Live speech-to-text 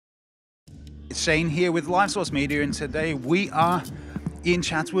Shane here with Live Source Media, and today we are in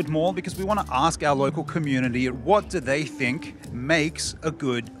Chatswood Mall because we want to ask our local community what do they think makes a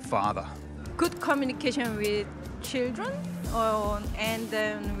good father. Good communication with children and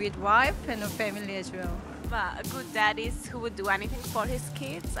then with wife and family as well. Well, a good dad is who would do anything for his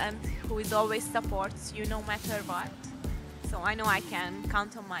kids and who is always supports you no matter what. So I know I can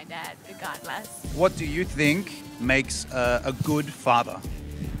count on my dad regardless. What do you think makes a good father?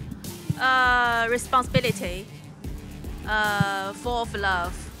 Responsibility, full of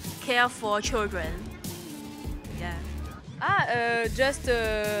love, care for children. Yeah. I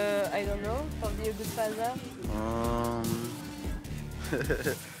don't know, probably a good father.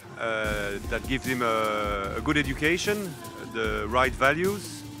 That gives him a good education, the right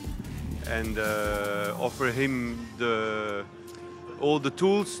values, and offer him all the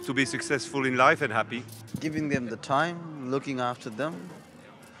tools to be successful in life and happy. Giving them the time, looking after them,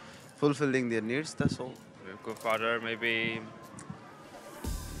 fulfilling their needs, that's all. A good father maybe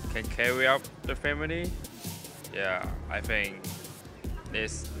can carry up the family. Yeah, I think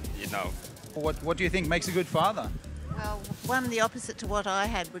this, What do you think makes a good father? Well, one the opposite to what I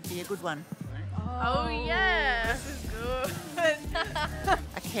had would be a good one. Oh yeah, this is good.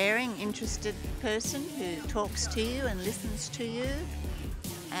 A caring, interested person who talks to you and listens to you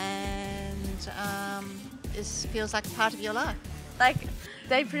and feels like a part of your life. Like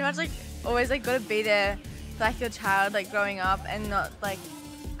they pretty much always got to be there for your child growing up and not I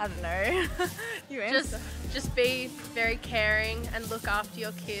don't know. Just be very caring and look after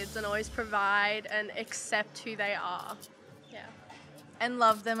your kids and always provide and accept who they are. Yeah. And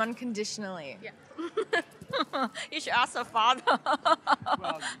love them unconditionally. Yeah. You should ask a father.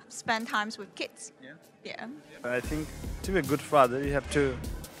 Spend times with kids. Yeah. I think to be a good father, you have to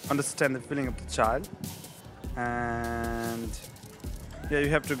understand the feeling of the child, and you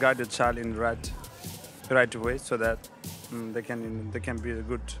have to guide the child in the right way so that they can be a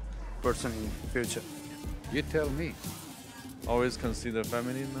good person in the future. You tell me. Always consider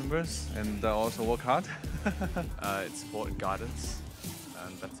family members and also work hard. It's support and guidance,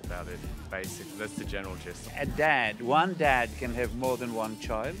 and that's about it. Basically, that's the general gist. One dad can have more than one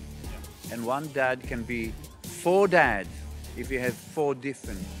child, and one dad can be 4 dads if you have 4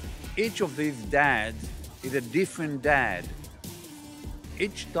 different. Each of these dads is a different dad.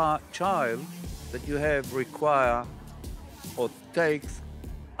 Each child that you have require or takes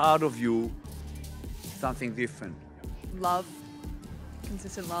out of you something different. Love,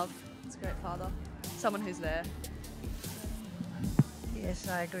 consistent love. It's a great father. Someone who's there. Yes,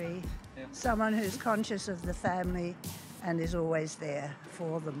 I agree. Someone who's conscious of the family and is always there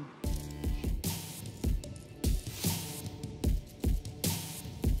for them.